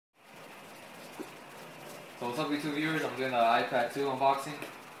So what's up YouTube viewers, I'm doing the iPad 2 unboxing,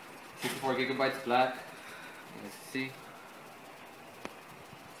 64 gigabytes black, you guys can see.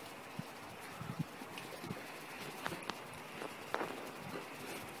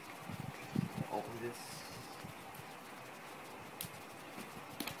 Open this.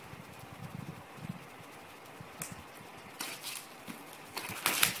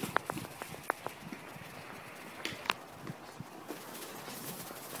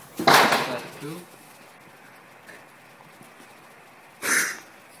 iPad 2.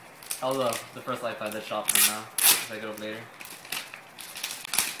 That was the first iPad that shot right now. I'll pick it up later.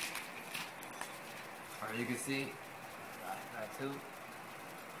 Alright, you can see iPad 2.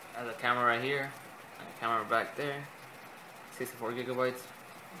 Has a camera right here, and a camera back there. 64 gigabytes,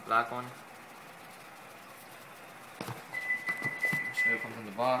 black one. I'll show you what comes in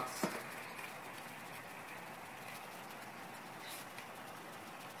the box.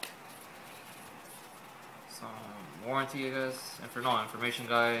 Some warranty, I guess, information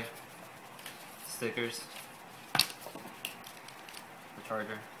guide, stickers, the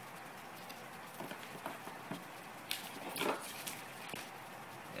charger,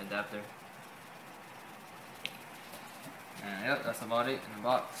 the adapter, and yep, that's about it in the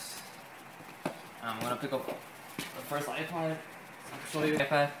box. I'm gonna pick up the first iPad. I'll show you the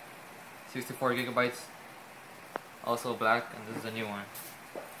iPad, 64 gigabytes, also black, and this is a new one.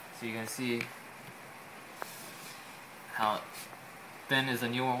 So you can see how thin is the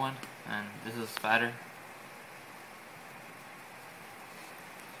newer one, and this is fatter.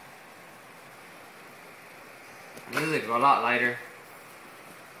 This is like a lot lighter.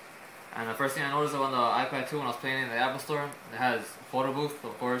 And the first thing I noticed on the iPad 2 when I was playing in the Apple Store, it has photo booth,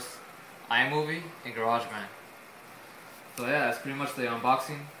 of course, iMovie, and GarageBand. So yeah, that's pretty much the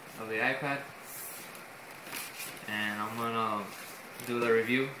unboxing of the iPad. And I'm gonna do the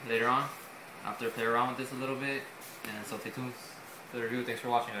review later on, after I play around with this a little bit. And so stay tuned to the review. Thanks for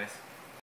watching, guys.